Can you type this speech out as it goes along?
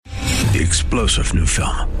The explosive new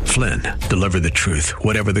film, Flynn, deliver the truth,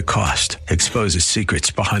 whatever the cost, exposes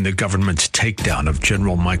secrets behind the government's takedown of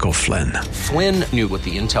General Michael Flynn. Flynn knew what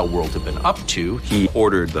the intel world had been up to. He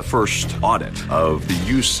ordered the first audit of the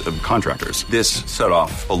use of contractors. This set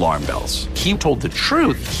off alarm bells. He told the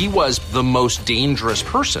truth. He was the most dangerous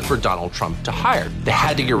person for Donald Trump to hire. They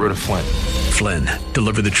had to get rid of Flynn. Flynn,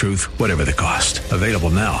 deliver the truth, whatever the cost. Available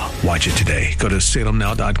now. Watch it today. Go to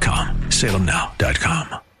salemnow.com.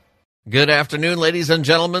 salemnow.com. Good afternoon, ladies and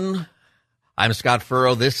gentlemen. I'm Scott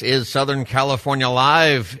Furrow. This is Southern California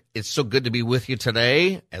Live. It's so good to be with you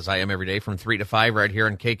today, as I am every day from 3 to 5 right here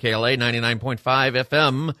on KKLA 99.5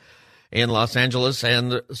 FM in Los Angeles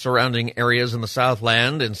and surrounding areas in the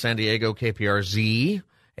Southland, in San Diego, KPRZ,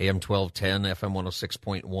 AM 1210, FM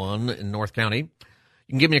 106.1 in North County. You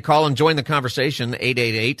can give me a call and join the conversation.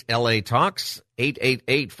 888-LA-TALKS,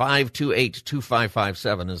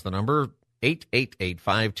 888-528-2557 is the number.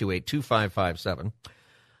 888-528-2557.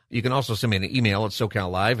 You can also send me an email at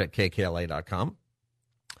SoCalLive@KKLA.com.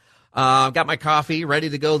 I've got my coffee ready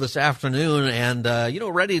to go this afternoon and,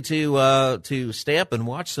 ready to stay up and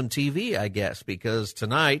watch some TV, I guess, because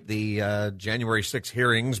tonight the January 6th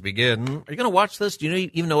hearings begin. Are you going to watch this? Do you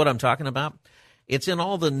even know what I'm talking about? It's in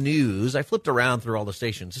all the news. I flipped around through all the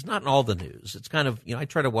stations. It's not in all the news. It's kind of, I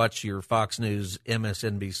try to watch your Fox News,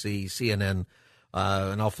 MSNBC, CNN,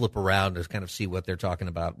 and I'll flip around to kind of see what they're talking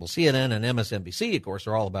about. Well, CNN and MSNBC, of course,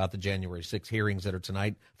 are all about the January 6th hearings that are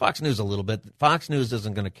tonight. Fox News a little bit. Fox News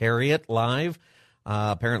isn't going to carry it live.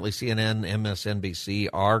 Apparently CNN, MSNBC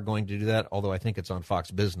are going to do that, although I think it's on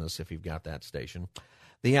Fox Business if you've got that station.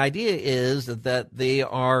 The idea is that they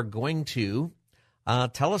are going to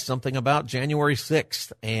tell us something about January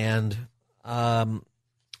 6th. And, I'm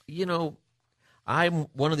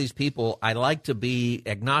one of these people, I like to be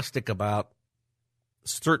agnostic about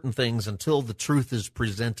certain things until the truth is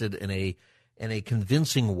presented in a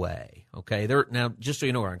convincing way. Okay, now just so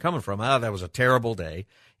you know where I'm coming from, that was a terrible day,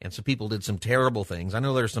 and some people did some terrible things. I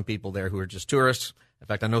know there are some people there who are just tourists. In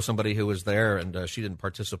fact, I know somebody who was there, and she didn't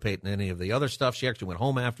participate in any of the other stuff. She actually went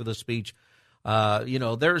home after the speech. But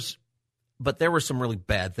there were some really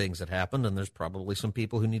bad things that happened, and there's probably some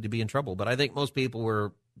people who need to be in trouble. But I think most people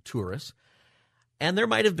were tourists. And there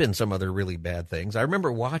might have been some other really bad things. I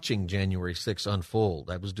remember watching January 6th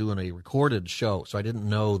unfold. I was doing a recorded show, so I didn't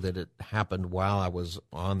know that it happened while I was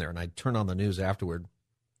on there. And I turned on the news afterward.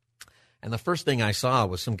 And the first thing I saw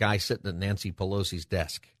was some guy sitting at Nancy Pelosi's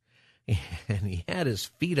desk. And he had his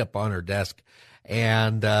feet up on her desk.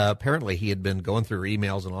 And apparently he had been going through her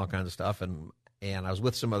emails and all kinds of stuff. And I was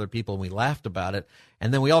with some other people, and we laughed about it.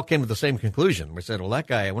 And then we all came to the same conclusion. We said, well, that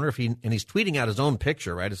guy, I wonder if and he's tweeting out his own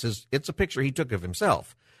picture, right? It's a picture he took of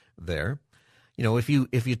himself there. If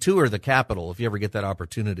you tour the Capitol, if you ever get that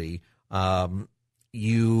opportunity, the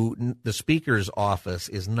Speaker's office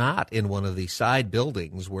is not in one of the side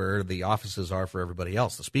buildings where the offices are for everybody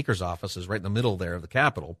else. The Speaker's office is right in the middle there of the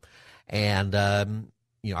Capitol. And,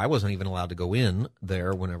 I wasn't even allowed to go in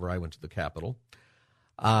there whenever I went to the Capitol.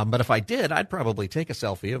 But if I did, I'd probably take a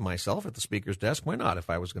selfie of myself at the Speaker's desk. Why not if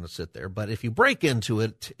I was going to sit there? But if you break into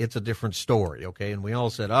it, it's a different story, okay? And we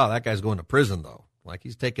all said, oh, that guy's going to prison, though. Like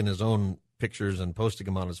he's taking his own pictures and posting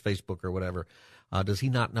them on his Facebook or whatever. Does he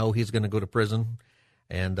not know he's going to go to prison?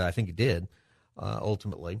 And I think he did,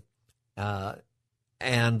 ultimately.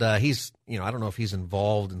 And he's, I don't know if he's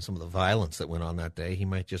involved in some of the violence that went on that day. He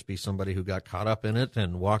might just be somebody who got caught up in it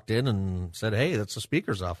and walked in and said, hey, that's the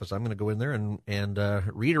Speaker's office. I'm going to go in there and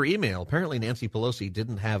read her email. Apparently Nancy Pelosi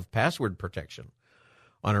didn't have password protection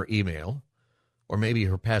on her email, or maybe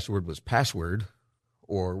her password was password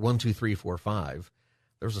or 12345.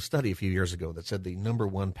 There was a study a few years ago that said the number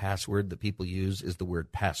one password that people use is the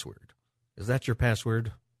word password. Is that your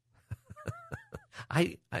password?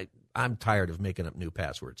 I'm tired of making up new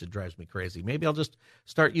passwords. It drives me crazy. Maybe I'll just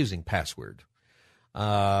start using password.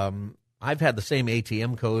 I've had the same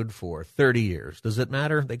ATM code for 30 years. Does it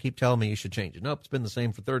matter? They keep telling me you should change it. Nope, it's been the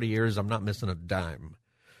same for 30 years. I'm not missing a dime.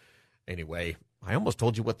 Anyway, I almost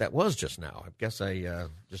told you what that was just now. I guess I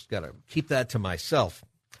just got to keep that to myself.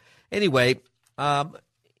 Anyway,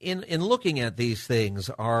 in looking at these things,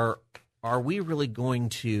 are we really going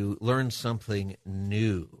to learn something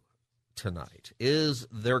new tonight? Is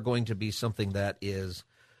there going to be something that is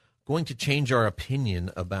going to change our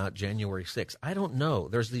opinion about January 6th? I don't know.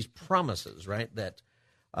 There's these promises, right, that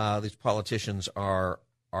these politicians are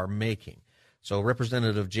making. So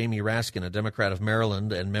Representative Jamie Raskin, a Democrat of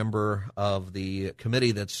Maryland and member of the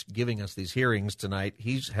committee that's giving us these hearings tonight,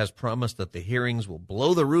 he has promised that the hearings will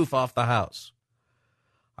blow the roof off the House.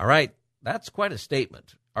 All right, that's quite a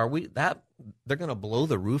statement. They're going to blow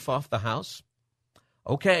the roof off the House?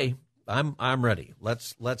 Okay. I'm ready.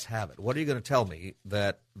 Let's have it. What are you going to tell me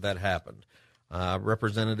that happened?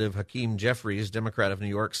 Representative Hakeem Jeffries, Democrat of New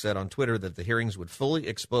York, said on Twitter that the hearings would fully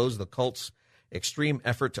expose the cult's extreme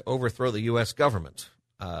effort to overthrow the U.S. government.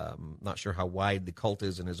 Not sure how wide the cult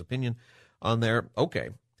is in his opinion on there. Okay.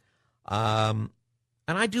 And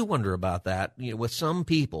I do wonder about that. With some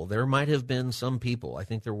people, there might have been some people. I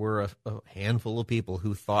think there were a handful of people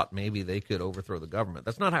who thought maybe they could overthrow the government.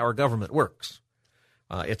 That's not how our government works.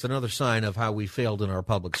 It's another sign of how we failed in our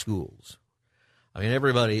public schools. I mean,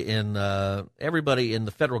 everybody in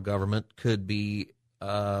the federal government could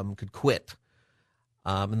quit,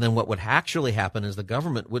 and then what would actually happen is the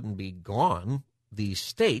government wouldn't be gone. The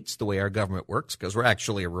states, the way our government works, because we're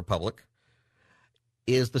actually a republic,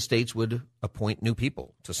 is the states would appoint new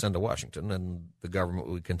people to send to Washington, and the government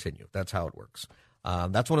would continue. That's how it works.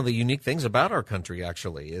 That's one of the unique things about our country,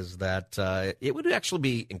 actually, is that it would actually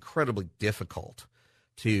be incredibly difficult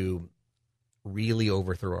to really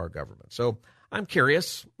overthrow our government. So I'm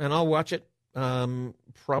curious, and I'll watch it.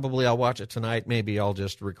 Probably I'll watch it tonight. Maybe I'll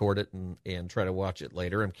just record it and try to watch it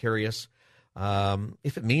later. I'm curious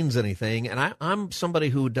if it means anything. And I'm somebody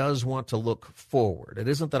who does want to look forward. It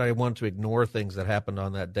isn't that I want to ignore things that happened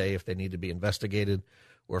on that day if they need to be investigated,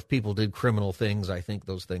 or if people did criminal things. I think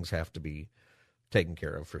those things have to be taken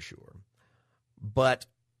care of for sure. But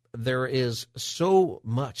there is so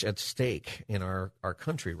much at stake in our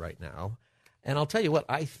country right now. And I'll tell you what,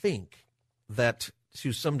 I think that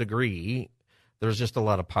to some degree, there's just a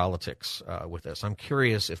lot of politics with this. I'm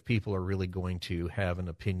curious if people are really going to have an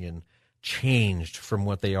opinion changed from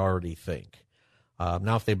what they already think.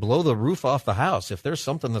 Now, if they blow the roof off the house, if there's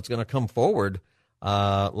something that's going to come forward,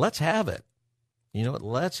 let's have it. You know what?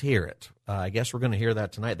 Let's hear it. I guess we're going to hear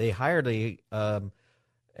that tonight. They hired a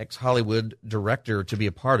ex-Hollywood director to be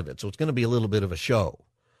a part of it, so it's going to be a little bit of a show,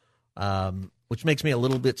 which makes me a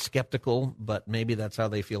little bit skeptical, but maybe that's how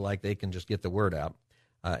they feel like they can just get the word out.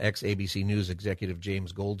 Ex-ABC News executive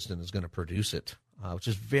James Goldston is going to produce it, which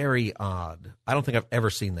is very odd. I don't think I've ever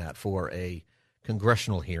seen that for a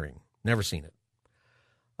congressional hearing. Never seen it.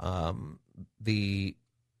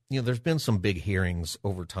 There's been some big hearings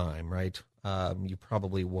over time, right? You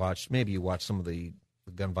probably watched some of the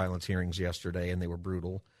gun violence hearings yesterday, and they were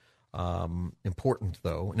brutal. Important,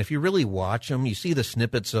 though. And if you really watch them, you see the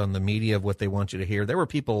snippets on the media of what they want you to hear. There were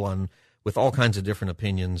people with all kinds of different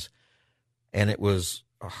opinions, and it was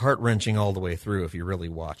heart-wrenching all the way through if you really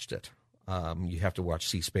watched it. You have to watch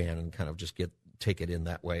C-SPAN and kind of just take it in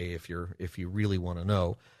that way if you really want to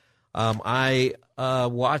know. I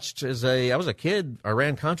watched I was a kid,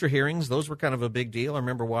 Iran-Contra hearings. Those were kind of a big deal. I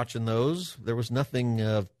remember watching those. There was nothing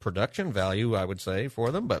of production value, I would say,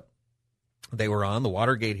 for them, but they were on. The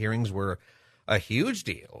Watergate hearings were a huge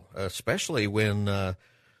deal, especially when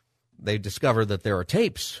they discovered that there are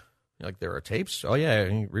tapes. Like, there are tapes? Oh, yeah,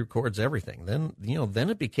 he records everything. Then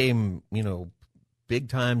it became,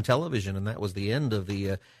 big-time television, and that was the end of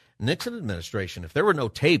the Nixon administration. If there were no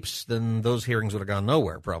tapes, then those hearings would have gone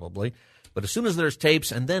nowhere, probably. But as soon as there's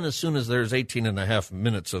tapes, and then as soon as there's 18 and a half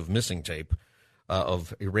minutes of missing tape,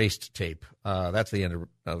 of erased tape, that's the end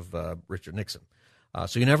of Richard Nixon.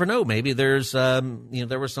 So you never know. Maybe there's,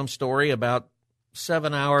 there was some story about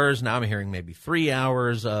 7 hours. Now I'm hearing maybe 3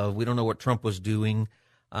 hours of we don't know what Trump was doing.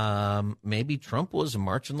 Maybe Trump was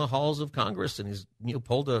marching the halls of Congress and he's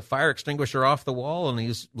pulled a fire extinguisher off the wall and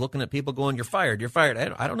he's looking at people going, "You're fired, you're fired."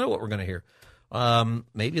 I don't know what we're going to hear.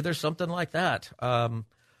 Maybe there's something like that.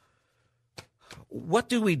 What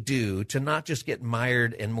do we do to not just get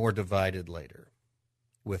mired and more divided later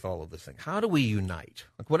with all of this thing? How do we unite?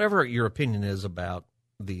 Like, whatever your opinion is about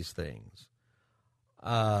these things,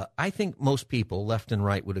 I think most people, left and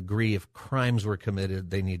right, would agree if crimes were committed,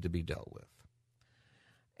 they need to be dealt with.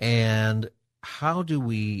 And how do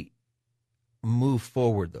we move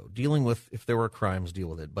forward, though? Dealing with, if there were crimes, deal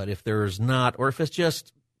with it. But if there's not, or if it's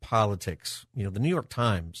just politics, the New York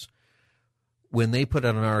Times, when they put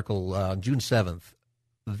out an article on June 7th,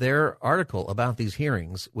 their article about these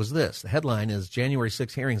hearings was this. The headline is, "January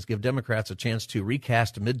 6 hearings give Democrats a chance to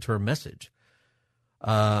recast midterm message."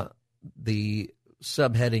 The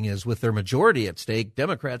subheading is, "With their majority at stake,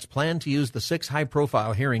 Democrats plan to use the 6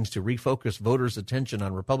 high-profile hearings to refocus voters' attention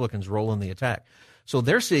on Republicans' role in the attack." So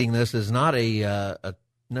they're seeing this as not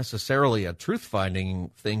necessarily a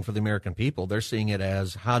truth-finding thing for the American people. They're seeing it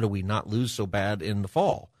as, how do we not lose so bad in the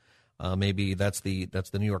fall? Maybe that's the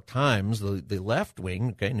New York Times, the left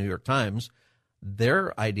wing, New York Times.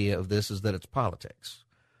 Their idea of this is that it's politics.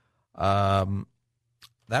 Is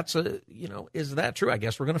that true? I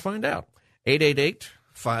guess we're going to find out.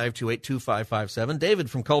 888-528-2557. David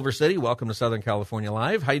from Culver City, welcome to Southern California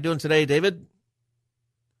Live. How you doing today, David?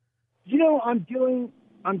 I'm doing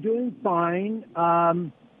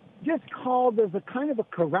fine. Just called as a kind of a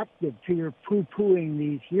corrective to your poo-pooing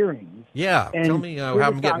these hearings. Yeah, and tell me how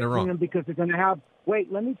I'm getting it wrong. them because they're going to have.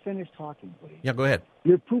 Wait, let me finish talking, please. Yeah, go ahead.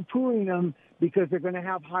 You're poo-pooing them because they're going to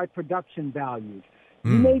have high production values.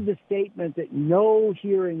 You made the statement that no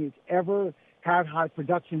hearing has ever had high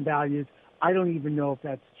production values. I don't even know if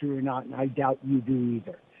that's true or not, and I doubt you do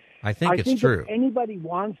either. I think it's true. If anybody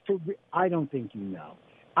wants to, I don't think you know.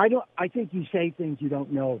 I think you say things you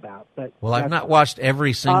don't know about. But I've not watched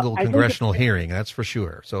every single congressional hearing, that's for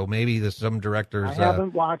sure. So maybe there's some directors.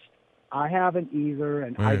 I haven't either,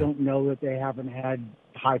 and I don't know that they haven't had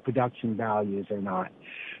high production values or not.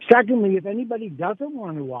 Secondly, if anybody doesn't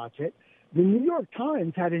want to watch it, the New York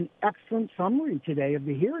Times had an excellent summary today of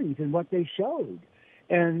the hearings and what they showed,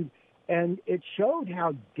 and it showed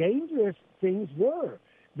how dangerous things were.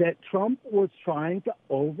 That Trump was trying to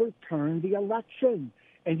overturn the election.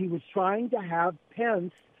 And he was trying to have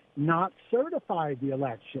Pence not certify the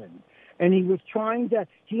election. And he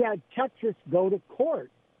had Texas go to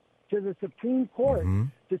court, to the Supreme Court,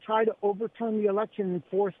 to try to overturn the election in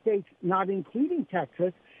 4 states, not including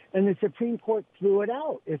Texas. And the Supreme Court threw it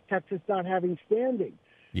out as Texas not having standing.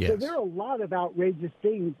 Yes. So there are a lot of outrageous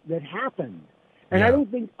things that happened. And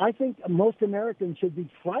I think most Americans should be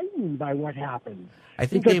frightened by what happened. I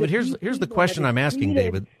think, David, here's the question I'm asking,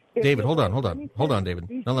 David. David, hold on,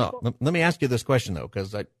 David. No. Let me ask you this question, though,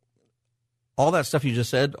 because all that stuff you just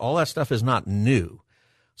said, all that stuff is not new.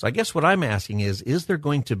 So I guess what I'm asking is there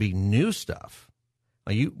going to be new stuff?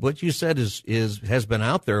 What you said has been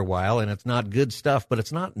out there a while, and it's not good stuff, but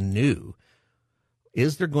it's not new.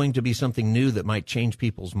 Is there going to be something new that might change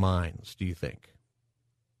people's minds, do you think?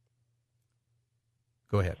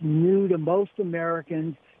 Go ahead. New to most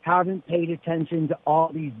Americans, haven't paid attention to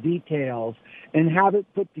all these details and have it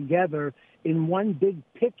put together in one big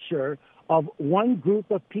picture of one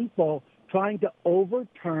group of people trying to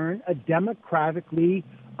overturn a democratically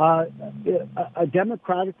run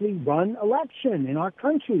election in our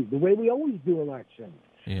country, the way we always do elections.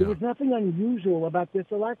 Yeah. There was nothing unusual about this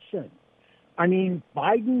election. I mean,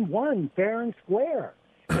 Biden won fair and square.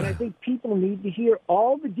 And I think people need to hear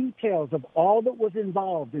all the details of all that was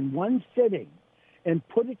involved in one sitting and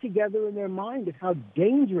put it together in their mind of how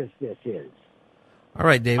dangerous this is. All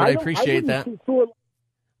right, David, I appreciate that.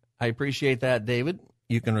 I appreciate that, David.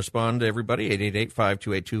 You can respond to everybody,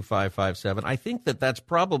 888-528-2557. I think that's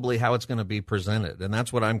probably how it's going to be presented, and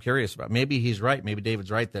that's what I'm curious about. Maybe he's right. Maybe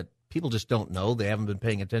David's right that people just don't know. They haven't been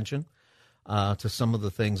paying attention to some of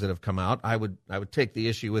the things that have come out. I would take the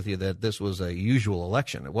issue with you that this was a usual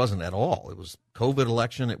election. It wasn't at all. It was COVID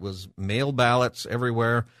election. It was mail ballots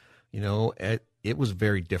everywhere. It was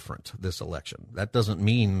very different, this election. That doesn't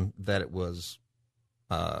mean that it was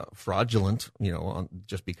fraudulent,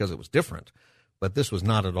 just because it was different. But this was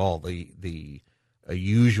not at all a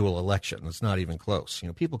usual election. It's not even close.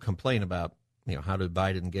 People complain about, how did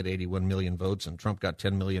Biden get 81 million votes and Trump got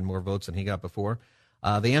 10 million more votes than he got before?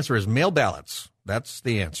 The answer is mail ballots. That's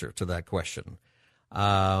the answer to that question.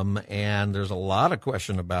 And there's a lot of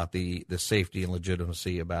question about the safety and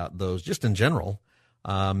legitimacy about those, just in general.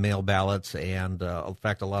 Mail ballots, and in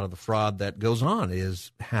fact, a lot of the fraud that goes on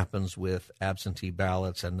happens with absentee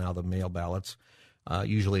ballots and now the mail ballots,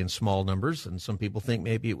 usually in small numbers, and some people think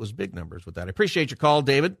maybe it was big numbers with that. I appreciate your call,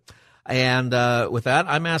 David. And with that,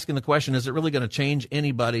 I'm asking the question, is it really going to change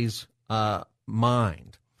anybody's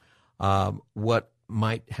mind? What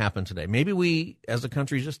might happen today? Maybe we, as a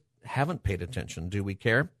country, just haven't paid attention. Do we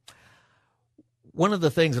care? One of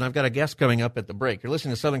the things, and I've got a guest coming up at the break. You're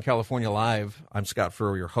listening to Southern California Live. I'm Scott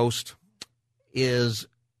Furrow, your host. Is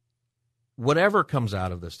whatever comes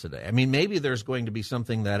out of this today. I mean, maybe there's going to be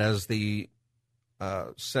something that, as the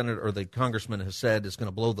Senate or the congressman has said, is going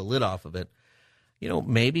to blow the lid off of it.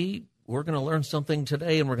 Maybe we're going to learn something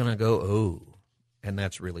today, and we're going to go, oh, and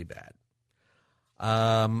that's really bad.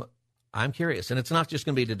 I'm curious, and it's not just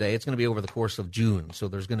going to be today. It's going to be over the course of June, so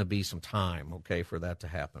there's going to be some time, for that to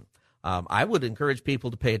happen. I would encourage people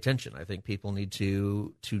to pay attention. I think people need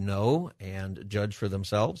to know and judge for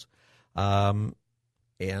themselves. And,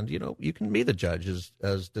 you can be the judge.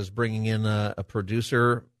 As does bringing in a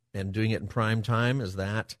producer and doing it in prime time, is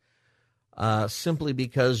that simply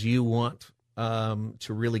because you want to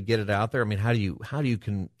really get it out there? I mean, how do you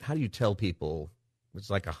tell people? It's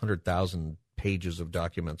like 100,000 pages of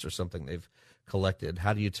documents or something they've collected.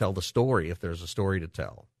 How do you tell the story if there's a story to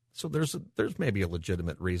tell? So there's maybe a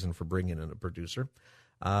legitimate reason for bringing in a producer.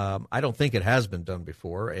 I don't think it has been done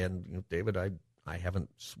before. And David, I haven't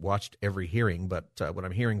watched every hearing, but what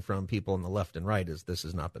I'm hearing from people on the left and right is this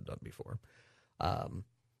has not been done before.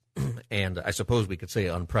 And I suppose we could say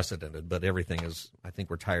unprecedented, but everything is, I think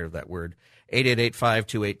we're tired of that word.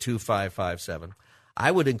 888-528-2557.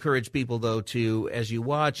 I would encourage people, though, to, as you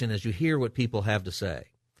watch and as you hear what people have to say,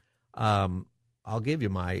 I'll give you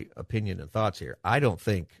my opinion and thoughts here. I don't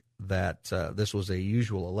think that this was a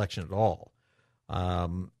usual election at all.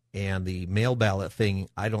 And the mail ballot thing,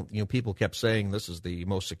 people kept saying this is the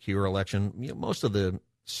most secure election. Most of the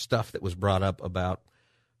stuff that was brought up about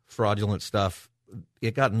fraudulent stuff,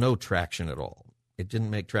 it got no traction at all. It didn't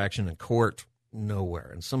make traction in court, nowhere.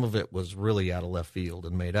 And some of it was really out of left field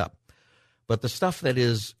and made up. But the stuff that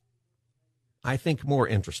is, I think, more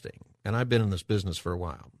interesting, and I've been in this business for a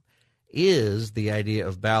while, is the idea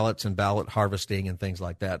of ballots and ballot harvesting and things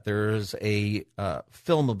like that. There's a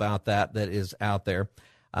film about that is out there.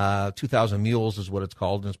 2000 Mules is what it's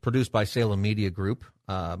called, and it's produced by Salem Media Group,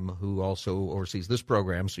 who also oversees this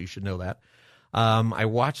program, so you should know that. I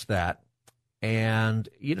watched that, and,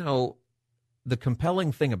 the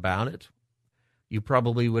compelling thing about it, you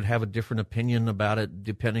probably would have a different opinion about it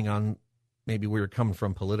depending on maybe where you're coming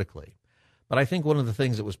from politically. But I think one of the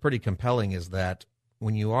things that was pretty compelling is that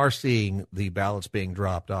when you are seeing the ballots being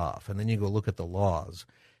dropped off, and then you go look at the laws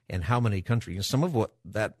and how many countries, some of what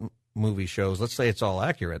that movie shows, let's say it's all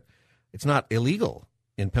accurate, it's not illegal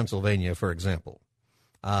in Pennsylvania, for example.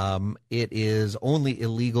 It is only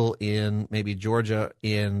illegal in maybe Georgia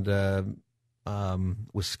and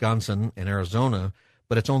Wisconsin and Arizona,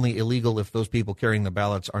 but it's only illegal if those people carrying the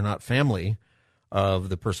ballots are not family of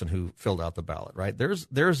the person who filled out the ballot, right?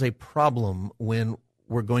 There's a problem when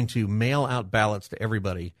we're going to mail out ballots to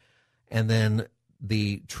everybody, and then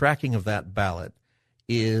the tracking of that ballot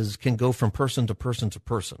can go from person to person to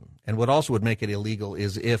person. And what also would make it illegal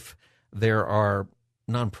is if there are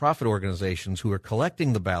nonprofit organizations who are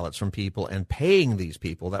collecting the ballots from people and paying these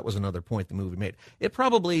people. That was another point the movie made. That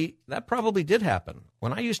probably did happen.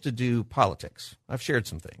 When I used to do politics, I've shared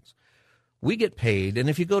some things. We get paid, and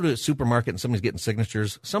if you go to a supermarket and somebody's getting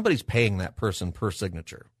signatures, somebody's paying that person per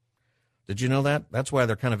signature. Did you know that? That's why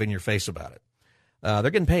they're kind of in your face about it. They're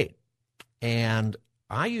getting paid. And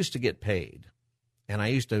I used to get paid, and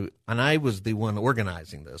I was the one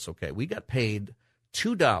organizing this, okay? We got paid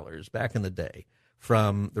 $2 back in the day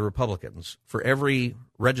from the Republicans for every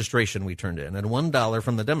registration we turned in, and $1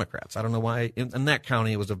 from the Democrats. I don't know why. In that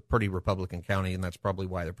county, it was a pretty Republican county, and that's probably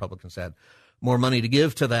why the Republicans had more money to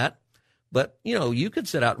give to that. But, you could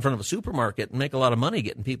sit out in front of a supermarket and make a lot of money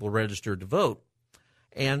getting people registered to vote.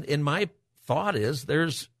 And in my thought is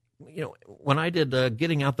when I did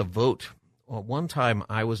getting out the vote, one time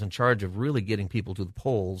I was in charge of really getting people to the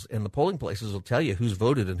polls, and the polling places will tell you who's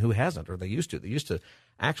voted and who hasn't, or they used to. They used to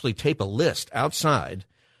actually tape a list outside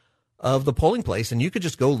of the polling place, and you could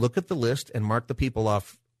just go look at the list and mark the people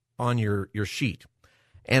off on your sheet.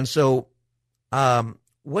 And so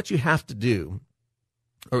what you have to do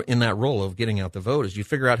or in that role of getting out the vote is you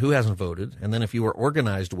figure out who hasn't voted, and then if you were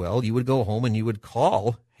organized well, you would go home and you would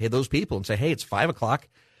call those people and say, hey, it's 5 o'clock.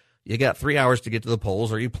 You got 3 hours to get to the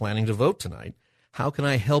polls. Are you planning to vote tonight? How can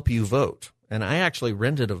I help you vote? And I actually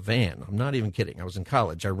rented a van. I'm not even kidding. I was in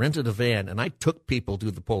college. I rented a van, and I took people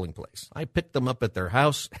to the polling place. I picked them up at their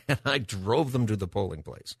house, and I drove them to the polling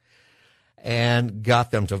place and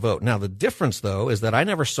got them to vote. Now, the difference, though, is that I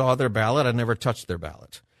never saw their ballot. I never touched their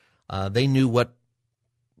ballot. They knew what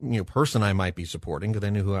person I might be supporting because they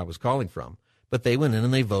knew who I was calling from. But they went in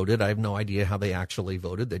and they voted. I have no idea how they actually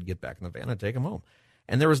voted. They'd get back in the van and take them home.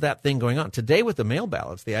 And there was that thing going on. Today with the mail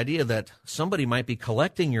ballots, the idea that somebody might be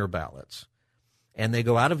collecting your ballots and they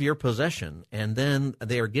go out of your possession and then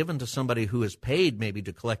they are given to somebody who is paid maybe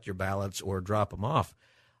to collect your ballots or drop them off,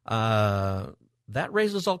 that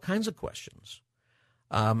raises all kinds of questions.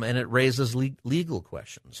 And it raises legal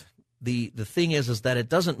questions. The thing is that it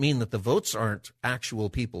doesn't mean that the votes aren't actual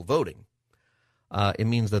people voting. It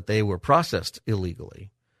means that they were processed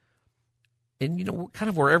illegally. And, kind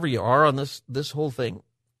of wherever you are on this whole thing,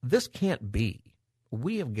 this can't be.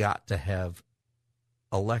 We have got to have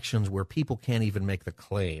elections where people can't even make the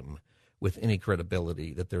claim with any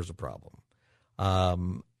credibility that there's a problem,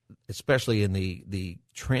 especially in the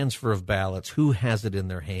transfer of ballots. Who has it in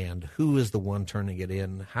their hand? Who is the one turning it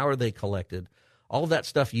in? How are they collected? All of that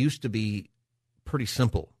stuff used to be pretty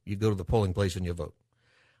simple. You go to the polling place and you vote.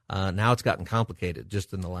 Now it's gotten complicated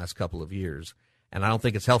just in the last couple of years, and I don't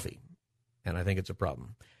think it's healthy. And I think it's a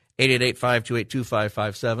problem.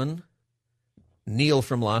 888-528-2557. Neil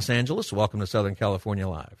from Los Angeles, welcome to Southern California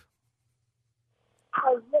Live.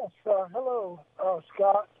 Yes, hello,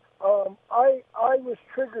 Scott. I was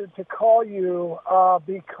triggered to call you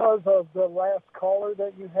because of the last caller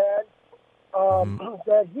that you had,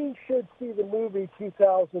 that he should see the movie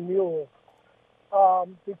 2000 Mules.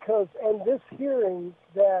 because this hearing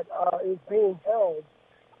that is being held,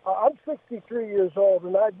 I'm 63 years old,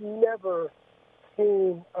 and I've never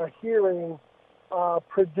seen a hearing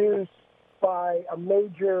produced by a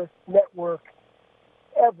major network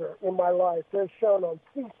ever in my life. They're shown on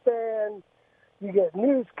C-SPAN. You get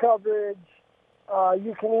news coverage.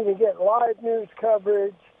 You can even get live news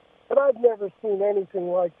coverage. But I've never seen anything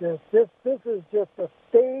like this. This is just a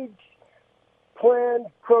staged, planned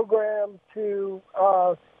program to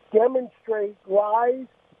demonstrate lies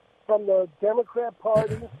from the Democrat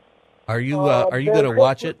Party. Are you going to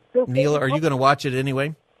watch it, Neil? Are you going to watch it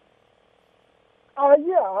anyway?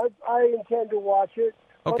 Yeah, I intend to watch it.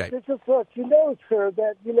 Okay. But just to let you know, sir,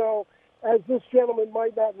 that, as this gentleman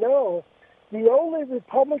might not know, the only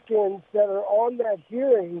Republicans that are on that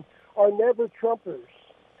hearing are never Trumpers.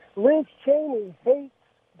 Liz Cheney hates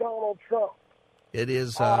Donald Trump. It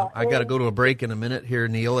is. I got to go to a break in a minute here,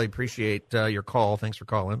 Neil. I appreciate your call. Thanks for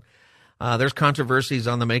calling. There's controversies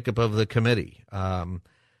on the makeup of the committee.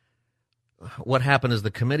 What happened is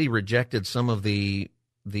the committee rejected some of the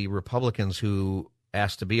Republicans who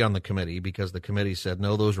asked to be on the committee because the committee said,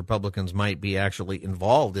 no, those Republicans might be actually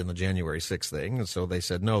involved in the January 6th thing. And so they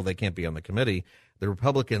said, no, they can't be on the committee. The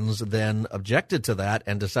Republicans then objected to that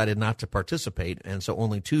and decided not to participate. And so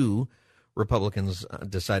only 2 Republicans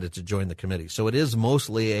decided to join the committee. So it is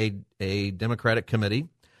mostly a Democratic committee.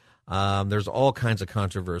 There's all kinds of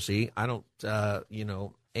controversy. I don't,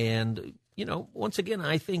 once again,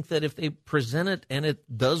 I think that if they present it and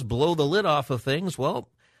it does blow the lid off of things, well,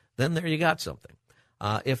 then there you got something.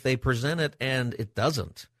 If they present it and it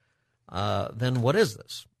doesn't, then what is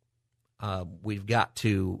this?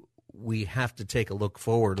 We have to take a look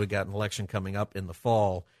forward. We've got an election coming up in the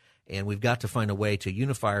fall, and we've got to find a way to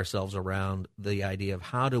unify ourselves around the idea of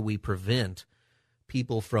how do we prevent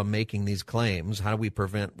people from making these claims? How do we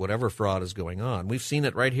prevent whatever fraud is going on? We've seen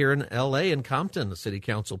it right here in L.A. in Compton. The city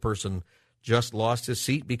council person just lost his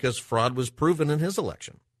seat because fraud was proven in his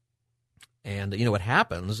election. And, what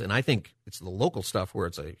happens, and I think it's the local stuff where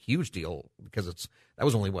it's a huge deal because that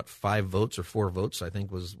was only, 5 votes or 4 votes, I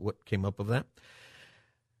think was what came up of that.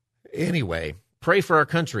 Anyway, pray for our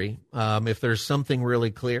country. If there's something really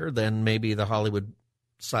clear, then maybe the Hollywood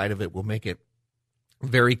side of it will make it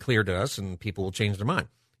very clear to us and people will change their mind.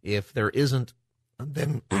 If there isn't,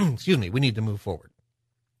 then, we need to move forward.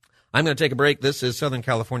 I'm going to take a break. This is Southern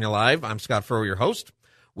California Live. I'm Scott Furrow, your host.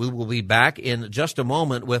 We will be back in just a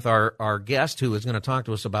moment with our guest who is going to talk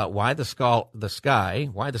to us about why the sky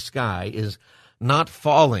is not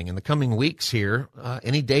falling in the coming weeks here.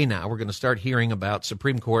 Any day now, we're going to start hearing about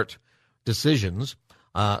Supreme Court decisions,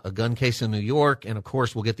 a gun case in New York, and, of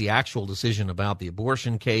course, we'll get the actual decision about the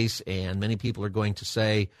abortion case, and many people are going to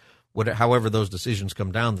say, however those decisions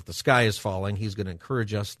come down, that the sky is falling. He's going to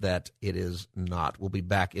encourage us that it is not. We'll be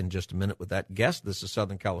back in just a minute with that guest. This is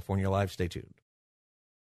Southern California Live. Stay tuned.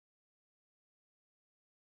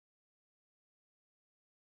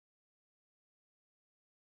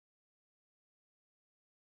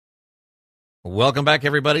 Welcome back,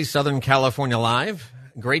 everybody. Southern California Live.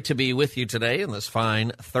 Great to be with you today on this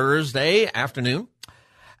fine Thursday afternoon.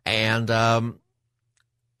 And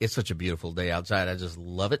it's such a beautiful day outside. I just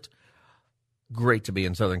love it. Great to be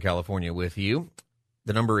in Southern California with you.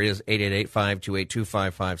 The number is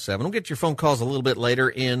 888-528-2557. We'll get your phone calls a little bit later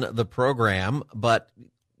in the program, but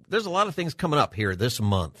there's a lot of things coming up here this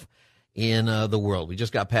month in the world. We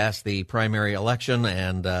just got past the primary election,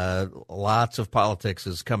 and lots of politics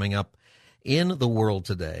is coming up in the world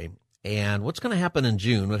today. And what's going to happen in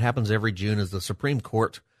June, what happens every June, is the Supreme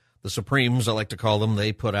Court, the Supremes, I like to call them,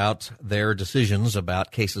 they put out their decisions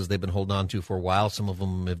about cases they've been holding on to for a while. Some of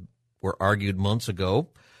them were argued months ago.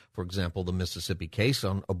 For example, the Mississippi case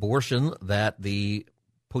on abortion, that the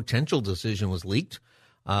potential decision was leaked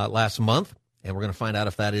last month, and we're going to find out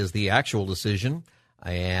if that is the actual decision.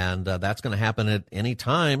 And that's going to happen at any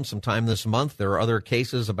time, sometime this month. There are other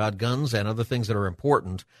cases about guns and other things that are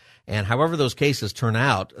important. And however those cases turn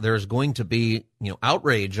out, there's going to be,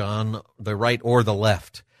 outrage on the right or the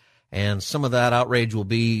left. And some of that outrage will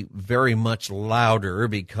be very much louder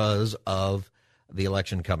because of the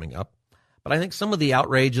election coming up. But I think some of the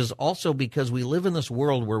outrage is also because we live in this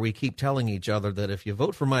world where we keep telling each other that if you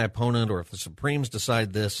vote for my opponent or if the Supremes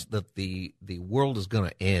decide this, that the world is going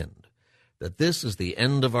to end, that this is the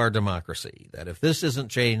end of our democracy, that if this isn't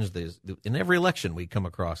changed, in every election we come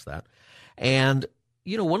across that. And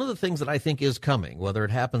one of the things that I think is coming, whether it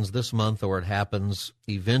happens this month or it happens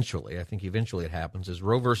eventually, I think eventually it happens, is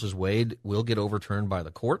Roe versus Wade will get overturned by the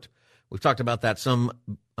court. We've talked about that some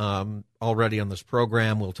already on this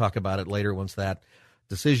program. We'll talk about it later once that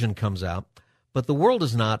decision comes out. But the world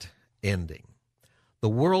is not ending. the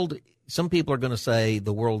world, some people are going to say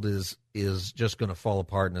the world is just going to fall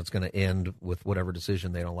apart and it's going to end with whatever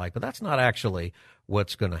decision they don't like. But that's not actually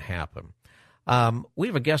what's going to happen. We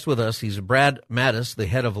have a guest with us. He's Brad Mattes, the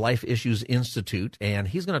head of Life Issues Institute, and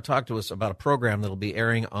he's going to talk to us about a program that will be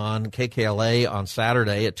airing on KKLA on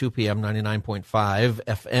Saturday at 2 p.m., 99.5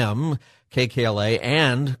 FM, KKLA,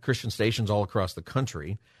 and Christian stations all across the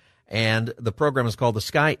country. And the program is called The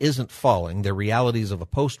Sky Isn't Falling, The Realities of a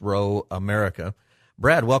Post-Roe America.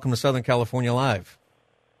 Brad, welcome to Southern California Live.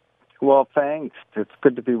 Well, thanks. It's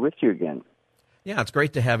good to be with you again. Yeah, it's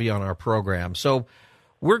great to have you on our program. So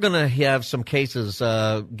we're going to have some cases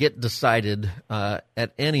get decided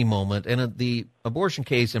at any moment, and the abortion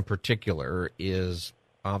case in particular is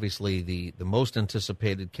obviously the most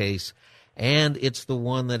anticipated case, and it's the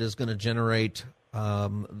one that is going to generate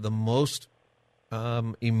the most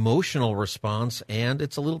emotional response, and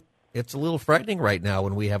it's a little frightening right now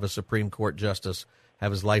when we have a Supreme Court justice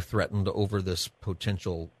have his life threatened over this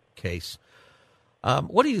potential case.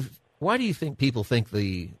 Why do you think people think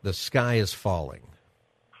the sky is falling?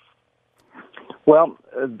 Well,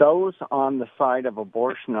 those on the side of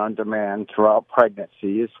abortion on demand throughout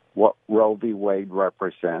pregnancy is what Roe v. Wade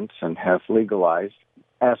represents and has legalized.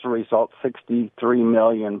 As a result, 63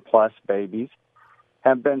 million plus babies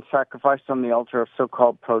have been sacrificed on the altar of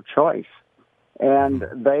so-called pro-choice. And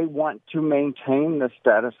they want to maintain the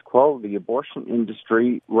status quo. The abortion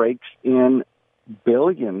industry rakes in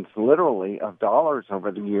billions, literally, of dollars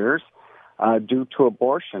over the years due to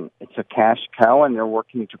abortion. It's a cash cow, and they're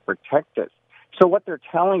working to protect it. So what they're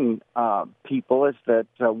telling people is that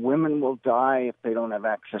women will die if they don't have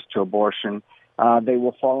access to abortion. They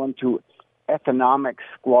will fall into economic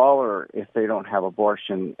squalor if they don't have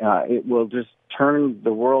abortion. It will just turn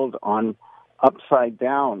the world on upside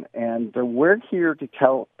down. And we're here to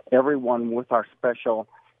tell everyone with our special,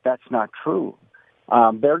 that's not true.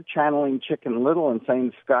 They're channeling Chicken Little and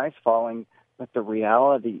saying the sky's falling, but the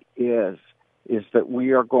reality is that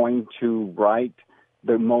we are going to right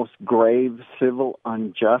the most grave civil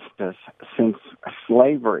injustice since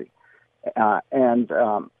slavery. And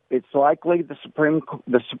it's likely the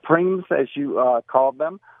Supremes, as you called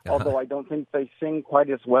them, although I don't think they sing quite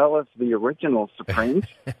as well as the original Supremes.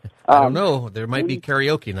 I don't know. There might be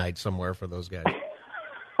karaoke night somewhere for those guys.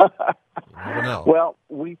 You never know. Well,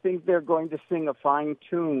 we think they're going to sing a fine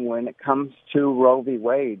tune when it comes to Roe v.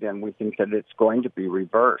 Wade, and we think that it's going to be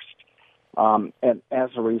reversed. And as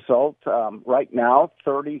a result, right now,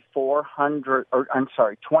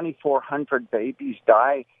 2,400 babies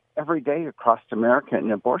die every day across America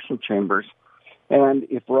in abortion chambers. And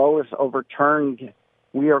if Roe is overturned,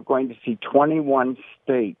 we are going to see 21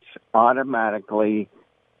 states automatically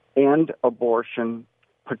end abortion,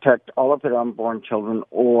 protect all of their unborn children,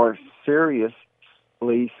 or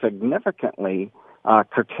seriously, significantly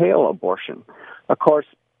curtail abortion. Of course,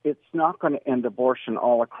 it's not going to end abortion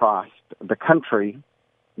all across the country,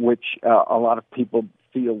 which a lot of people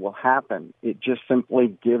feel will happen. It just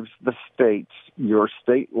simply gives the states, your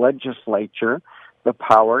state legislature, the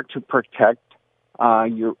power to protect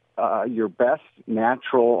your best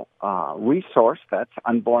natural resource, that's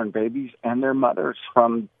unborn babies and their mothers,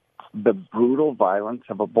 from the brutal violence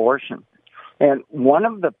of abortion. And one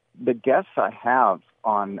of the guests I have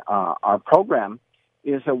on our program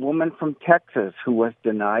is a woman from Texas who was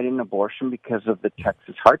denied an abortion because of the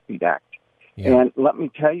Texas Heartbeat Act. Yeah. And let me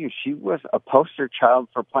tell you, she was a poster child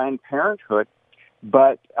for Planned Parenthood,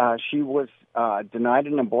 but she was denied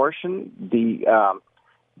an abortion.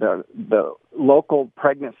 The local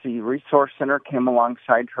pregnancy resource center came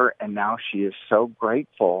alongside her, and now she is so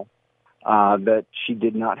grateful that she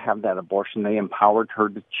did not have that abortion. They empowered her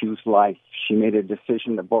to choose life. She made a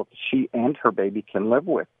decision that both she and her baby can live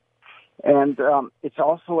with. And it's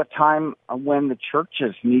also a time when the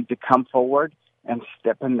churches need to come forward and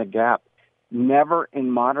step in the gap. Never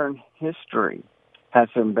in modern history has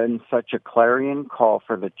there been such a clarion call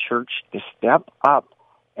for the church to step up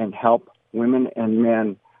and help women and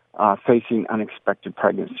men facing unexpected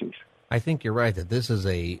pregnancies. I think you're right that this is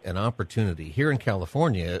an opportunity. Here in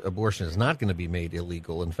California, abortion is not going to be made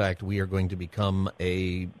illegal. In fact, we are going to become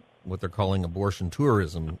what they're calling abortion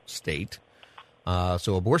tourism state.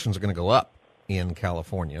 So abortions are going to go up in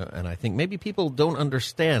California, and I think maybe people don't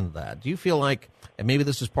understand that. Do you feel like, and maybe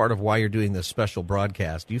this is part of why you're doing this special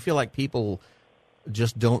broadcast, do you feel like people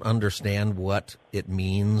just don't understand what it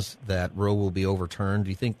means that Roe will be overturned?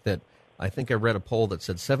 Do you think that, I think I read a poll that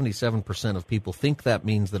said 77% of people think that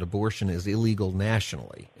means that abortion is illegal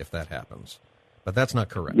nationally if that happens, but that's not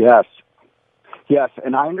correct. Yes,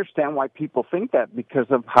 and I understand why people think that because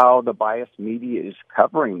of how the biased media is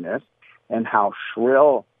covering this and how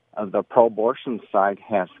shrill the pro-abortion side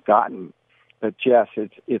has gotten. That yes,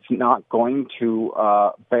 it's not going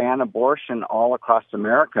to ban abortion all across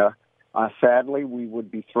America. Sadly, we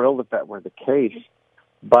would be thrilled if that were the case.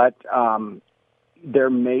 But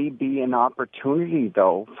there may be an opportunity,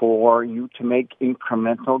 though, for you to make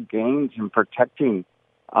incremental gains in protecting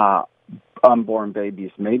unborn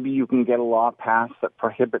babies. Maybe you can get a law passed that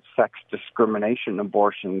prohibits sex discrimination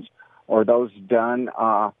abortions or those done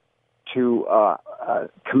to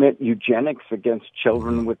commit eugenics against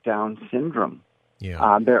children with Down syndrome.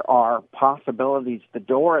 Yeah. There are possibilities. The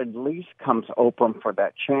door at least comes open for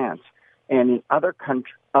that chance. And in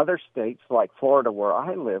other states like Florida, where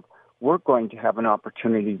I live, we're going to have an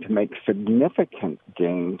opportunity to make significant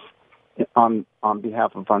gains on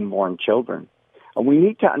behalf of unborn children. We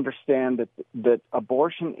need to understand that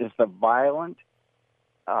abortion is the violent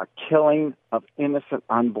killing of innocent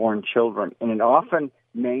unborn children, and it often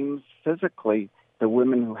names physically the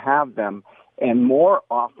women who have them, and more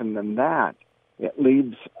often than that, it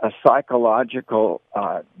leaves a psychological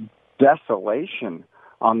desolation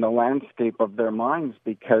on the landscape of their minds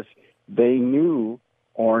because they knew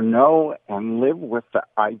or know and live with the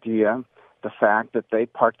idea, the fact that they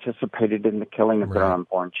participated in the killing of their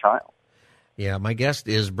unborn child. Yeah, my guest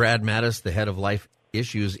is Brad Mattes, the head of Life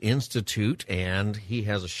Issues Institute, and he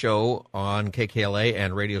has a show on KKLA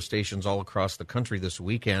and radio stations all across the country this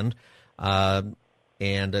weekend. And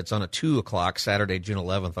it's on at 2 o'clock Saturday, June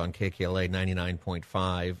 11th on KKLA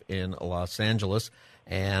 99.5 in Los Angeles.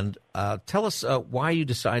 And tell us why you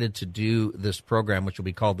decided to do this program, which will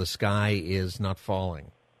be called The Sky Is Not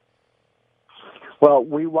Falling. Well,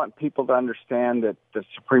 we want people to understand that the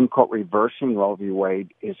Supreme Court reversing Roe v.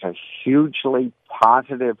 Wade is a hugely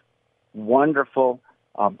positive, wonderful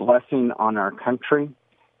blessing on our country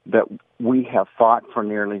that we have fought for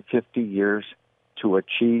nearly 50 years to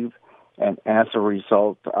achieve. And as a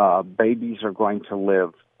result, babies are going to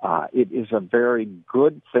live. It is a very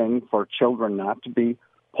good thing for children not to be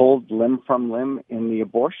pulled limb from limb in the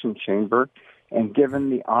abortion chamber and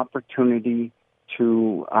given the opportunity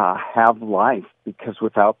to have life, because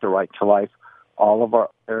without the right to life, all of our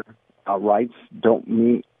rights don't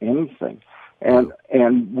mean anything.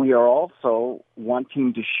 And we are also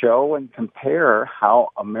wanting to show and compare how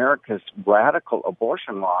America's radical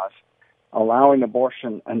abortion laws, allowing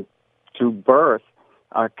abortion through birth,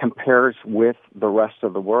 compares with the rest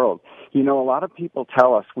of the world. You know, a lot of people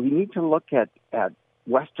tell us we need to look at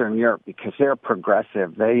Western Europe because they're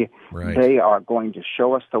progressive. They are going to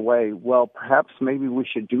show us the way. Well, perhaps maybe we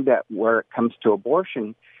should do that where it comes to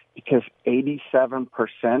abortion, because 87%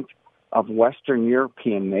 of Western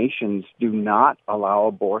European nations do not allow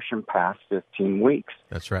abortion past 15 weeks.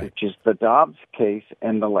 That's right. Which is the Dobbs case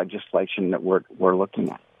and the legislation that we're looking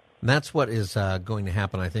at. And that's what is going to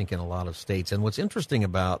happen, I think, in a lot of states. And what's interesting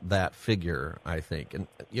about that figure, I think, and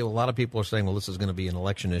a lot of people are saying, well, this is going to be an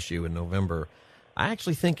election issue in November. I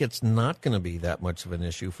actually think it's not going to be that much of an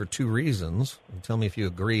issue for two reasons. Tell me if you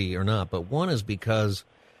agree or not. But one is because,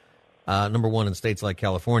 number one, in states like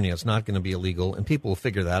California, it's not going to be illegal, and people will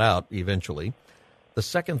figure that out eventually. The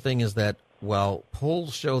second thing is that while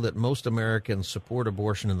polls show that most Americans support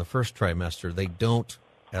abortion in the first trimester, they don't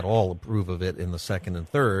at all approve of it in the second and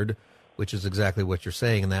third, which is exactly what you're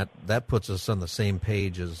saying, and that puts us on the same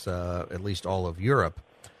page as at least all of Europe.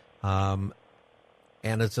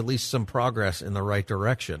 And it's at least some progress in the right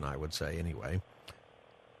direction, I would say, anyway.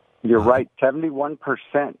 You're right. 71%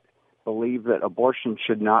 believe that abortion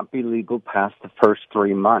should not be legal past the first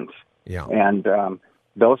 3 months. Yeah. And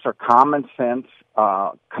those are common sense,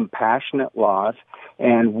 compassionate laws,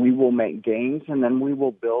 and we will make gains, and then we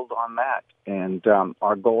will build on that. And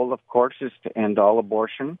our goal, of course, is to end all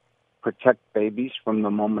abortion, protect babies from the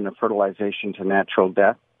moment of fertilization to natural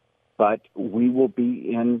death. But we will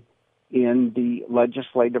be in the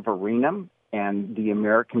legislative arena, and the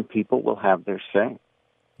American people will have their say.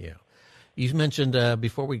 Yeah. You mentioned,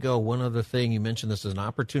 before we go, one other thing. You mentioned this is an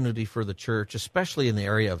opportunity for the church, especially in the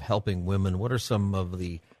area of helping women. What are some of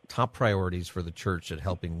the top priorities for the church at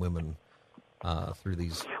helping women through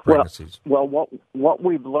these pregnancies? Well, what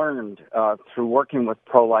we've learned through working with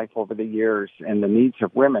pro-life over the years and the needs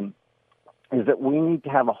of women is that we need to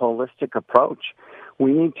have a holistic approach.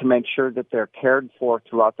 We need to make sure that they're cared for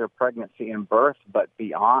throughout their pregnancy and birth, but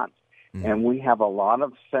beyond. Mm-hmm. And we have a lot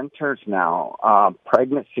of centers now,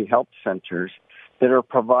 pregnancy help centers, that are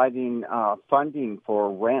providing funding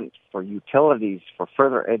for rent, for utilities, for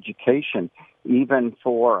further education, even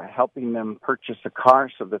for helping them purchase a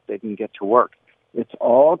car so that they can get to work. It's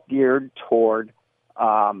all geared toward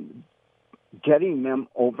getting them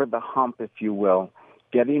over the hump, if you will,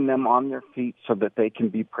 getting them on their feet so that they can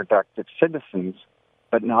be productive citizens.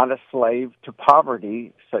 but not a slave to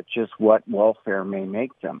poverty, such as what welfare may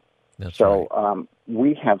make them. That's so right.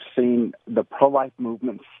 We have seen the pro-life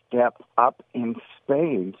movement step up in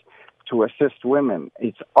spades to assist women.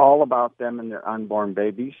 It's all about them and their unborn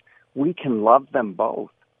babies. We can love them both.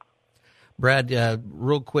 Brad,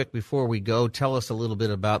 real quick before we go, tell us a little bit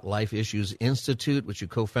about Life Issues Institute, which you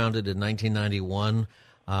co-founded in 1991.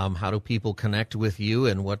 How do people connect with you,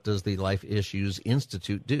 and what does the Life Issues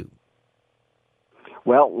Institute do?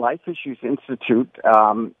 Well, Life Issues Institute,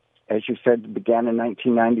 as you said, began in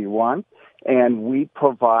 1991, and we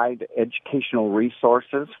provide educational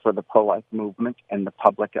resources for the pro-life movement and the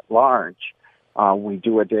public at large. We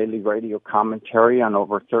do a daily radio commentary on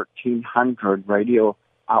over 1,300 radio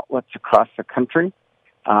outlets across the country.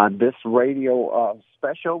 This radio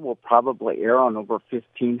special will probably air on over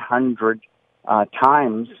 1,500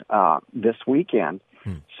 times this weekend.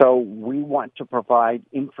 So we want to provide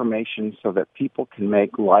information so that people can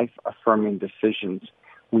make life-affirming decisions.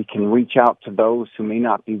 We can reach out to those who may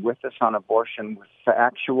not be with us on abortion with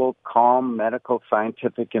factual, calm, medical,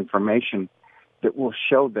 scientific information that will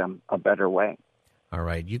show them a better way. All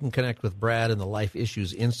right. You can connect with Brad and the Life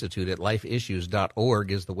Issues Institute at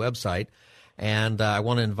lifeissues.org is the website. And I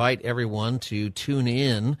want to invite everyone to tune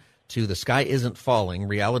in to The Sky Isn't Falling,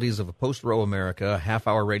 Realities of a Post-Roe America,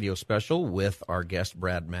 half-hour radio special with our guest,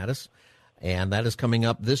 Brad Mattes. And that is coming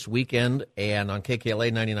up this weekend. And on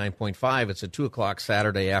KKLA 99.5, it's at 2 o'clock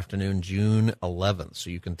Saturday afternoon, June 11th. So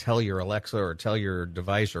you can tell your Alexa or tell your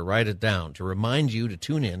device or write it down to remind you to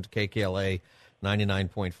tune in to KKLA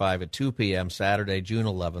 99.5 at 2 p.m. Saturday, June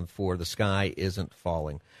 11th for The Sky Isn't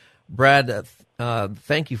Falling. Brad,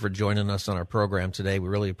 thank you for joining us on our program today. We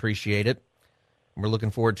really appreciate it. We're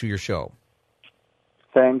looking forward to your show.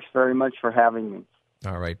 Thanks very much for having me.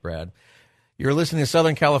 All right, Brad. You're listening to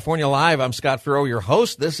Southern California Live. I'm Scott Farrow, your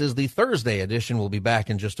host. This is the Thursday edition. We'll be back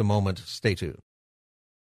in just a moment. Stay tuned.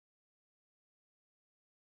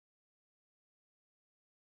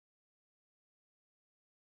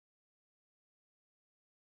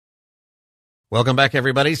 Welcome back,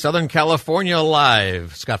 everybody. Southern California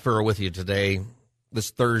Live. Scott Farrow with you today.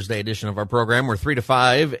 This Thursday edition of our program. We're 3 to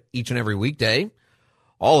 5 each and every weekday,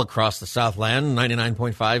 all across the Southland,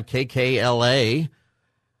 99.5 KKLA,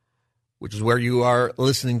 which is where you are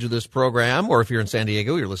listening to this program. Or if you're in San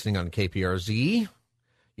Diego, you're listening on KPRZ. You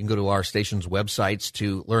can go to our station's websites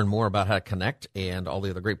to learn more about how to connect and all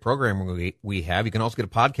the other great programming we have. You can also get a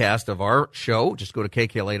podcast of our show. Just go to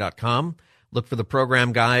kkla.com. Look for the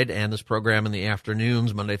program guide and this program in the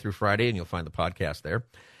afternoons, Monday through Friday, and you'll find the podcast there.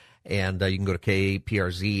 And you can go to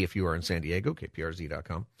KPRZ if you are in San Diego,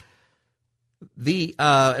 kprz.com.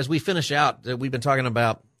 As we finish out, we've been talking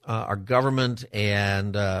about our government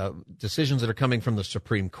and decisions that are coming from the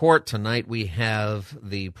Supreme Court. Tonight we have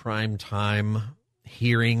the prime time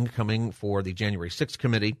hearing coming for the January 6th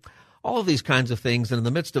committee. All of these kinds of things. And in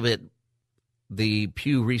the midst of it, the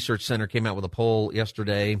Pew Research Center came out with a poll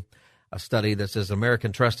yesterday, a study that says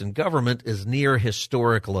American trust in government is near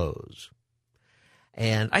historic lows.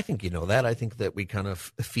 And I think you know that. I think that we kind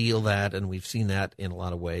of feel that, and we've seen that in a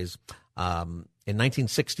lot of ways. In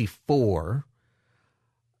 1964,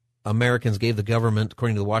 Americans gave the government,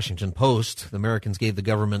 according to the Washington Post, the Americans gave the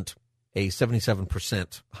government a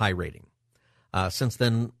 77% high rating. Since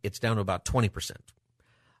then, it's down to about 20%.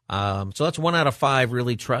 So that's 1 out of 5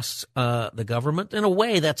 really trusts the government. In a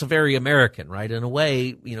way, that's very American, right? In a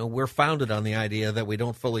way, you know, we're founded on the idea that we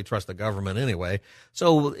don't fully trust the government anyway.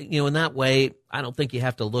 So, you know, in that way, I don't think you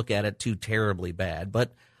have to look at it too terribly bad.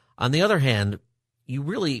 But on the other hand,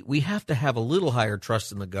 we have to have a little higher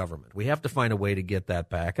trust in the government. We have to find a way to get that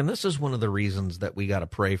back. And this is one of the reasons that we got to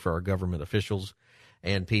pray for our government officials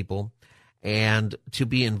and people, and to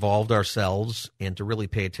be involved ourselves and to really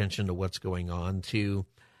pay attention to what's going on, to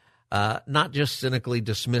not just cynically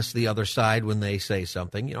dismiss the other side when they say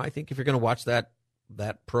something. You know, I think if you're going to watch that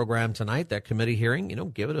program tonight, that committee hearing, you know,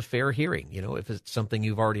 give it a fair hearing. You know, if it's something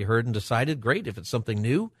you've already heard and decided, great. If it's something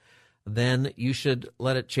new, then you should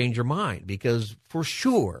let it change your mind, because for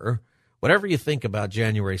sure, whatever you think about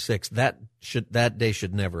January 6th, that day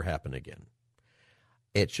should never happen again.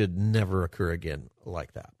 It should never occur again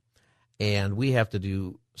like that. And we have to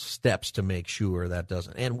do steps to make sure that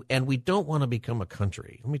doesn't. And we don't want to become a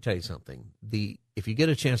country. Let me tell you something. If you get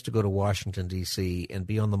a chance to go to Washington, D.C. and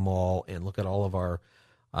be on the mall and look at all of our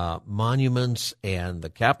monuments and the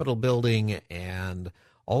Capitol building and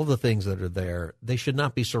all of the things that are there, they should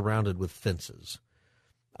not be surrounded with fences.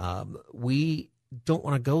 We don't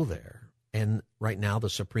want to go there. And right now the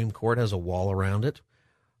Supreme Court has a wall around it.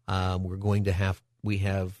 We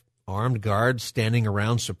have armed guards standing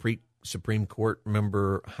around Supreme Court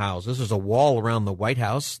member houses. There's a wall around the White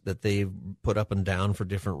House that they've put up and down for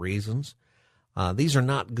different reasons. These are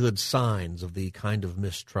not good signs of the kind of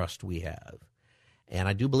mistrust we have. And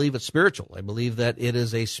I do believe it's spiritual. I believe that it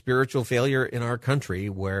is a spiritual failure in our country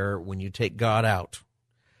where when you take God out,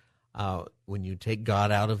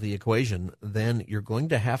 of the equation, then you're going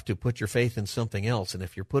to have to put your faith in something else. And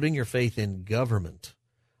if you're putting your faith in government,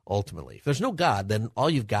 ultimately, if there's no God, then all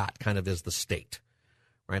you've got kind of is the state,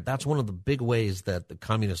 right? That's one of the big ways that the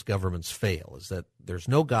communist governments fail, is that there's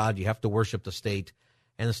no God, you have to worship the state,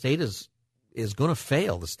 and the state is going to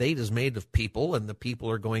fail. The state is made of people, and the people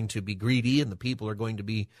are going to be greedy, and the people are going to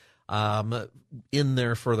be in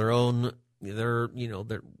there for their own, their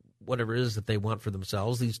whatever it is that they want for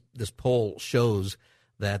themselves. This poll shows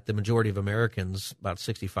that the majority of Americans, about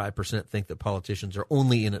 65%, think that politicians are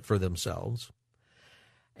only in it for themselves.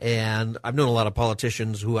 And I've known a lot of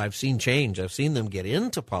politicians who I've seen change. I've seen them get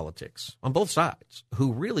into politics on both sides,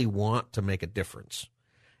 who really want to make a difference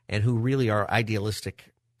and who really are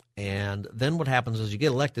idealistic. And then what happens is you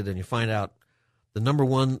get elected and you find out the number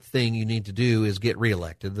one thing you need to do is get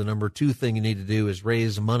reelected. The number two thing you need to do is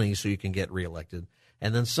raise money so you can get reelected.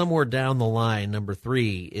 And then somewhere down the line, number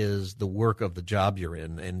three is the work of the job you're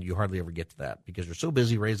in, and you hardly ever get to that because you're so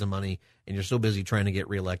busy raising money and you're so busy trying to get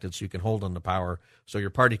reelected so you can hold on to power, so your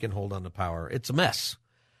party can hold on to power. It's a mess.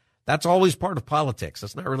 That's always part of politics.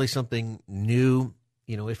 That's not really something new.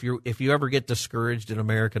 You know, if you ever get discouraged in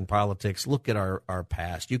American politics, look at our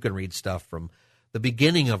past. You can read stuff from the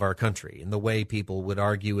beginning of our country and the way people would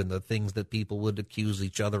argue and the things that people would accuse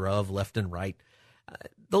each other of left and right.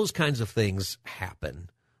 Those kinds of things happen,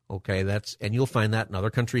 okay? And you'll find that in other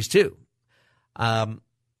countries too. But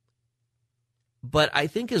I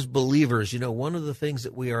think as believers, one of the things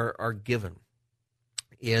that we are given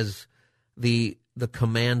is the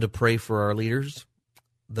command to pray for our leaders,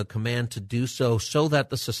 the command to do so that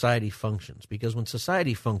the society functions. Because when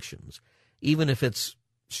society functions, even if it's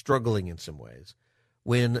struggling in some ways,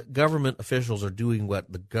 when government officials are doing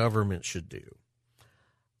what the government should do,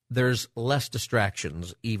 there's less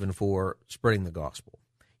distractions even for spreading the gospel.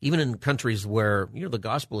 Even in countries where, the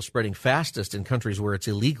gospel is spreading fastest in countries where it's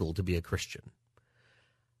illegal to be a Christian.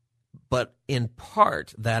 But in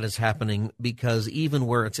part, that is happening because even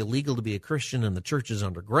where it's illegal to be a Christian and the church is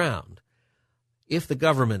underground, if the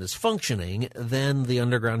government is functioning, then the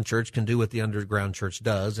underground church can do what the underground church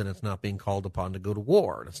does, and it's not being called upon to go to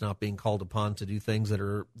war, and it's not being called upon to do things that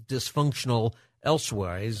are dysfunctional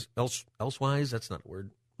elsewise. Elsewise? That's not a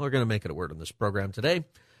word. We're going to make it a word on this program today.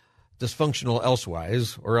 Dysfunctional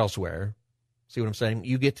elsewise or elsewhere. See what I'm saying?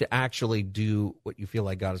 You get to actually do what you feel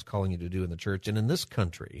like God is calling you to do in the church. And in this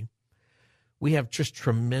country, we have just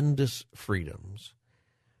tremendous freedoms.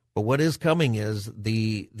 But what is coming is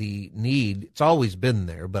the need. It's always been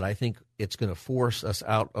there, but I think it's going to force us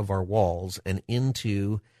out of our walls and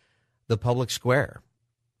into the public square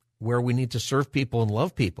where we need to serve people and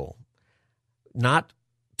love people, not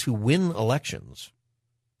to win elections.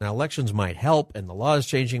 Now, elections might help, and the laws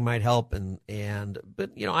changing might help, but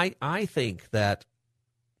I think that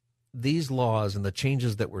these laws and the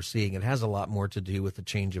changes that we're seeing, it has a lot more to do with the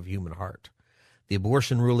change of human heart. The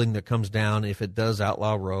abortion ruling that comes down, if it does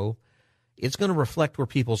outlaw Roe, it's going to reflect where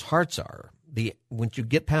people's hearts are. Once you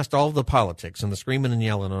get past all of the politics and the screaming and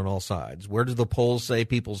yelling on all sides, where do the polls say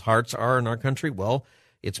people's hearts are in our country? Well,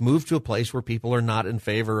 it's moved to a place where people are not in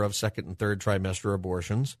favor of second and third trimester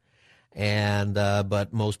abortions.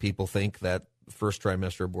 But most people think that first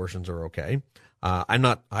trimester abortions are okay. I'm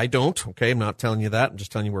not telling you that. I'm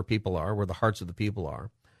just telling you where people are, where the hearts of the people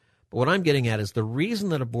are. But what I'm getting at is the reason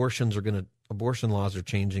that abortion laws are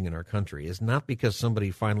changing in our country is not because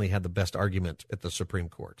somebody finally had the best argument at the Supreme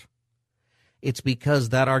Court. It's because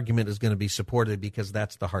that argument is going to be supported because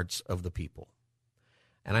that's the hearts of the people.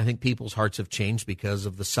 And I think people's hearts have changed because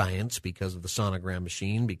of the science, because of the sonogram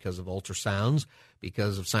machine, because of ultrasounds,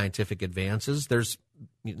 because of scientific advances.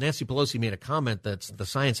 Nancy Pelosi made a comment that the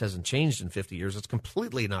science hasn't changed in 50 years. It's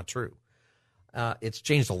completely not true. It's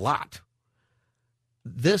changed a lot.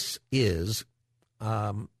 This is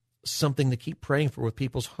something to keep praying for with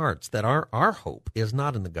people's hearts, that our hope is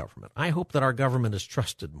not in the government. I hope that our government is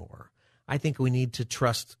trusted more. I think we need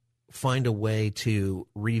to find a way to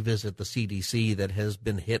revisit the CDC that has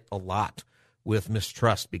been hit a lot with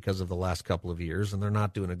mistrust because of the last couple of years, and they're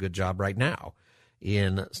not doing a good job right now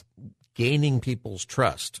in gaining people's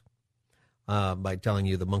trust by telling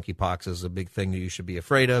you the monkeypox is a big thing that you should be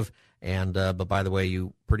afraid of, and but by the way,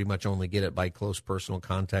 you pretty much only get it by close personal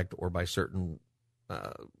contact or by certain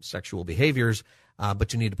sexual behaviors,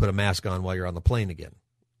 but you need to put a mask on while you're on the plane again.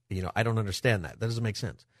 I don't understand that. That doesn't make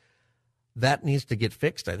sense. That needs to get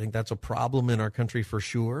fixed. I think that's a problem in our country for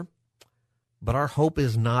sure. But our hope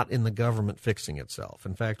is not in the government fixing itself.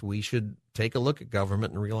 In fact, we should take a look at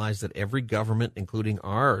government and realize that every government, including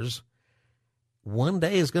ours, one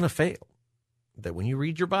day is going to fail. That when you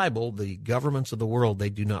read your Bible, the governments of the world, they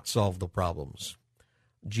do not solve the problems.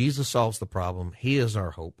 Jesus solves the problem. He is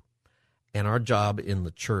our hope. And our job in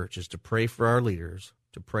the church is to pray for our leaders,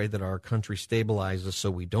 to pray that our country stabilizes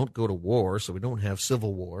so we don't go to war, so we don't have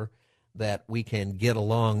civil war, that we can get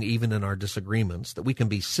along even in our disagreements, that we can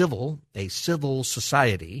be civil, a civil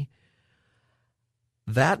society.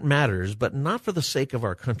 That matters, but not for the sake of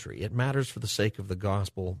our country. It matters for the sake of the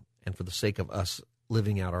gospel and for the sake of us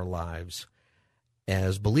living out our lives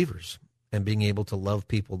as believers and being able to love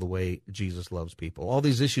people the way Jesus loves people. All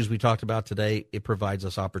these issues we talked about today, it provides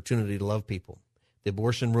us opportunity to love people. The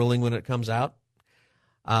abortion ruling, when it comes out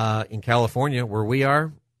in California, where we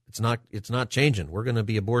are, it's not changing. We're going to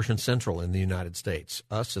be abortion central in the United States,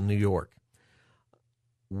 us in New York.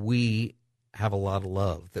 We have a lot of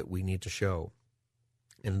love that we need to show.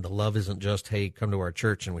 And the love isn't just, hey, come to our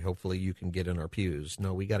church and hopefully you can get in our pews.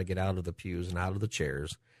 No, we got to get out of the pews and out of the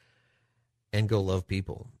chairs and go love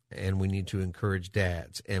people. And we need to encourage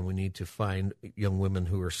dads, and we need to find young women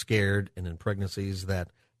who are scared and in pregnancies that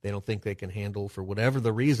they don't think they can handle for whatever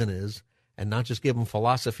the reason is, and not just give them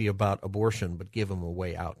philosophy about abortion, but give them a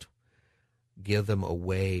way out. Give them a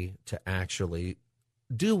way to actually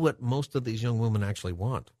do what most of these young women actually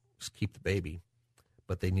want, just keep the baby.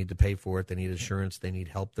 But they need to pay for it. They need insurance. They need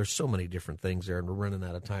help. There's so many different things there, and we're running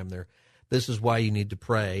out of time there. This is why you need to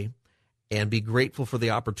pray and be grateful for the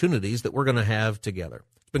opportunities that we're going to have together.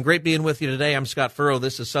 It's been great being with you today. I'm Scott Furrow.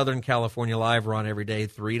 This is Southern California Live. We're on every day,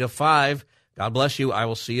 3 to 5. God bless you. I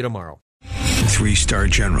will see you tomorrow. 3-star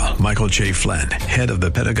General Michael J. Flynn, head of the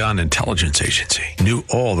Pentagon Intelligence Agency, knew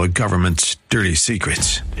all the government's dirty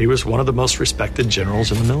secrets. He was one of the most respected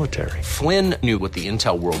generals in the military. Flynn knew what the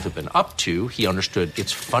intel world had been up to. He understood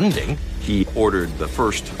its funding. He ordered the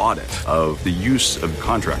first audit of the use of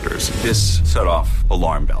contractors. This set off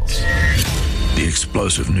alarm bells. The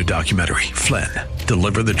explosive new documentary, Flynn,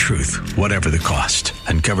 Deliver the Truth, Whatever the Cost,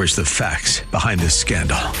 uncovers the facts behind this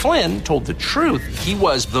scandal. Flynn told the truth. He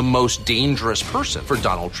was the most dangerous person for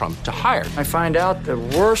Donald Trump to hire. I find out the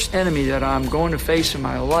worst enemy that I'm going to face in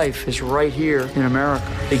my life is right here in America.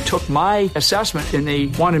 They took my assessment and they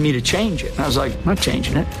wanted me to change it. And I was like, I'm not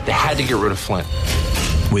changing it. They had to get rid of Flynn.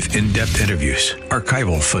 With in-depth interviews,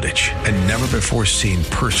 archival footage, and never-before-seen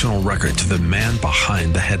personal records of the man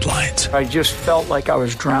behind the headlines. I just felt like I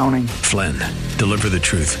was drowning. Flynn, Deliver the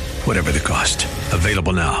Truth, Whatever the Cost.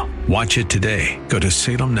 Available now. Watch it today. Go to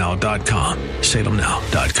salemnow.com.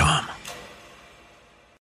 salemnow.com.